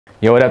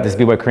Yo, what up? This is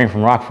BBOY Kareem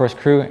from Rock Force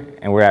Crew,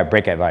 and we're at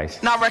Break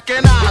Advice. Not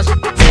recognize.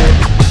 Not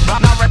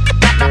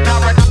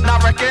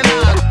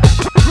recognize.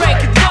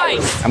 Break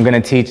Advice. I'm gonna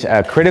teach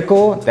a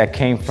critical that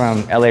came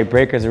from LA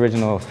Breakers'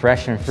 original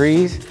Fresh and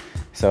Freeze.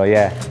 So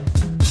yeah.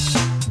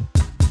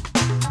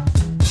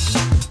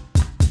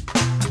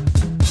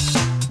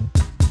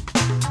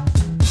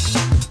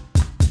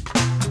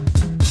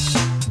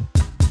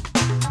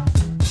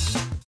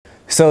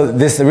 So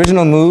this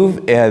original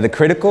move, the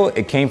critical,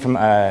 it came from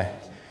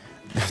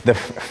the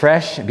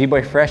Fresh,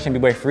 B-Boy Fresh and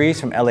B-Boy Freeze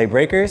from LA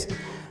Breakers.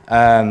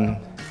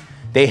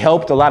 They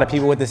helped a lot of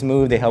people with this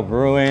move. They helped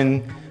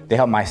Ruen, they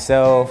helped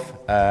myself.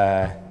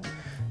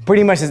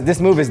 Pretty much this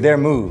move is their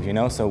move, you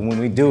know? So when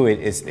we do it,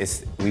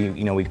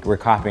 we're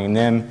copying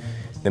them.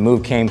 The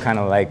move came kind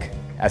of like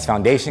as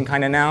foundation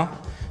kind of now,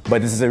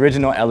 but this is the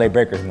original LA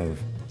Breakers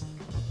move.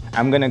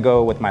 I'm gonna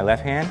go with my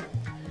left hand.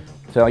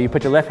 So you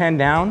put your left hand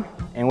down,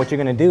 and what you're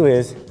gonna do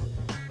is,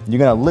 you're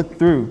gonna look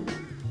through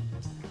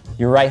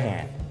your right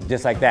hand,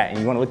 just like that. And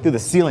you wanna look through the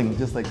ceiling,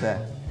 just like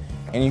that.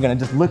 And you're gonna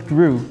just look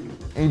through,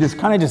 and you just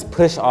kinda just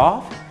push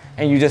off,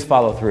 and you just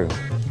follow through.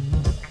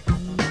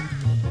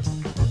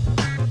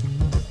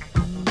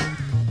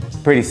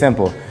 Pretty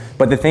simple.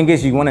 But the thing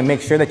is, you wanna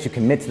make sure that you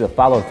commit to the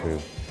follow through.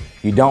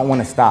 You don't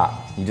wanna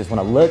stop. You just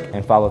wanna look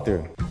and follow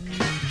through.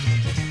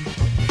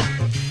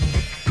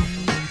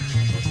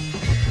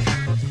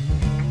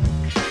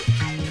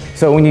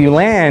 So when you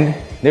land,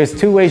 there's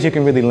two ways you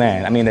can really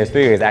land. I mean, there's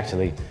three ways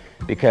actually,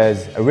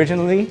 because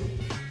originally,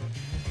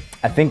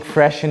 I think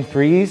Fresh and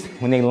Freeze,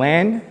 when they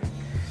land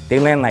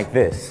like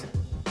this.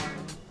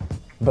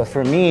 But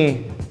for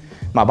me,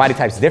 my body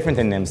type's different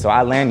than them, so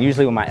I land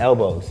usually with my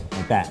elbows,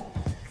 like that.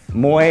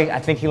 Moy, I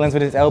think he lands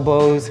with his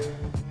elbows.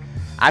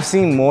 I've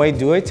seen Moy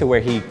do it to where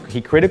he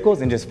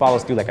criticals and just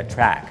follows through like a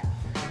track.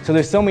 So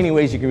there's so many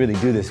ways you can really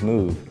do this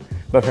move.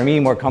 But for me,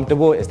 more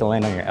comfortable is to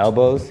land on your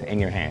elbows and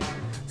your hand.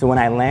 So when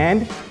I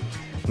land,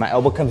 my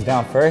elbow comes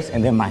down first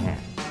and then my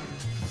hand.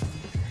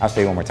 I'll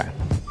show you one more time.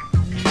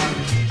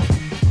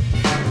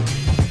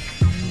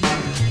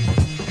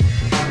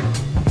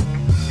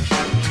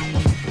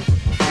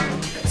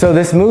 So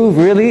this move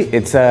really,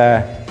 it's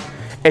a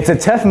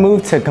tough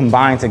move to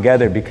combine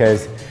together,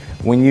 because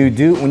when you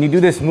do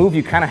this move,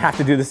 you kind of have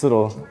to do this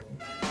little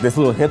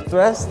hip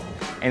thrust,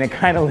 and it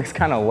kind of looks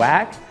kind of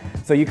whack.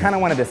 So you kind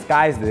of want to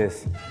disguise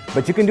this,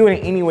 but you can do it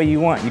in any way you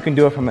want. You can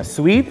do it from a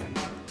sweep,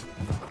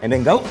 and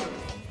then go.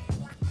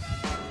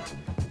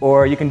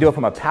 Or you can do it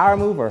from a power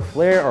move or a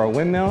flare or a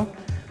windmill.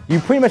 You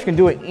pretty much can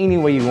do it any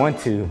way you want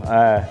to.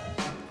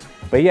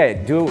 But yeah,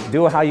 do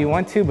it how you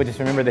want to, but just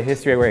remember the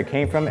history of where it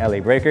came from, LA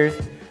Breakers.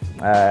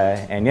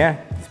 And yeah,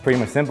 it's pretty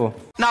much simple.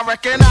 Not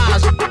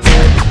recognize.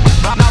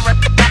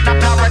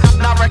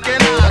 Not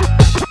recognize.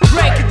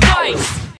 Break Advice.